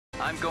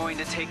I'm going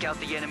to take out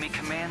the enemy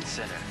command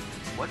center.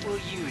 What will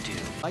you do?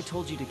 I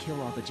told you to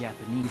kill all the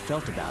Japanese. You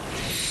felt about it.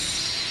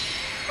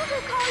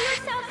 Who call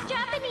yourselves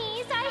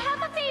Japanese? I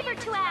have a favor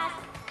to ask.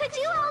 Could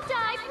you all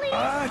die, please?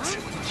 What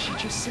did she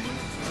just say?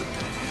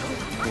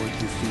 Poor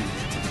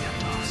Euphemia to get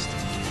lost.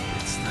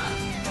 It's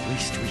the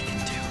least we can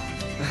do.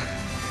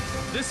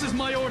 This is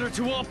my order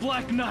to all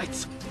Black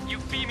Knights.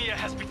 Euphemia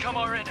has become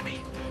our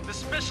enemy. The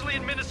specially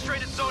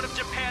administrated zone of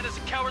Japan is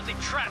a cowardly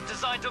trap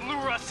designed to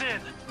lure us in.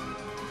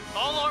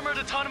 All armored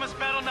autonomous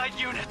battle knight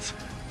units,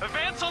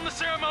 advance on the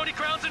ceremony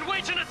grounds and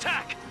wage an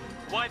attack!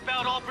 Wipe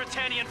out all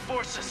Britannian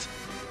forces.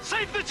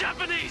 Save the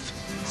Japanese!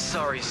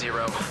 Sorry,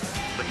 Zero,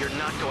 but you're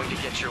not going to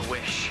get your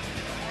wish.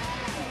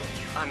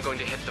 I'm going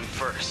to hit them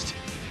first.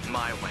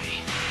 My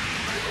way.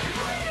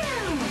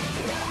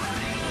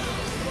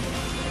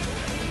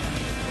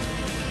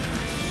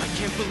 I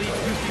can't believe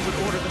Yuffie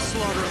would order the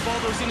slaughter of all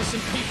those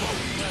innocent people.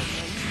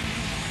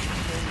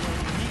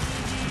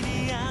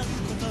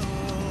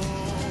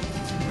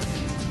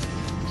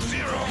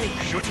 Zero! Hey,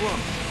 what's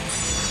wrong?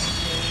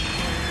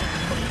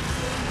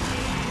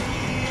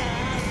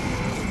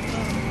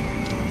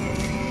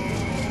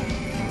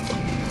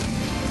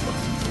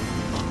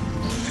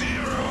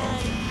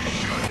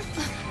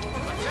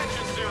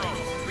 Attention, Zero!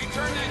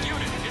 Return that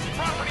unit! It's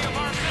property of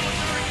our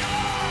military...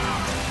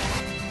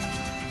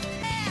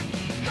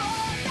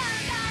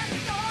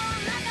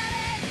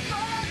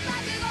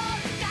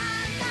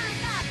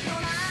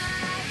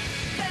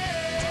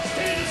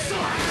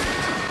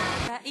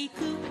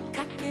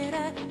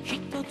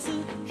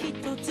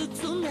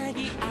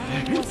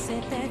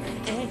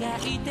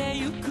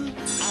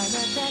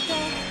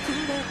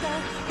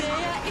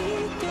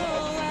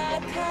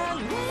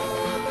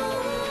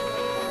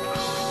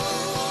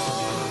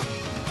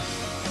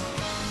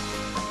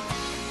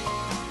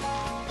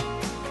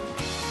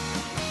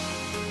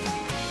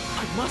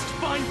 I must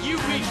find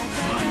Yuffie,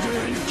 find her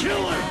and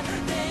kill her!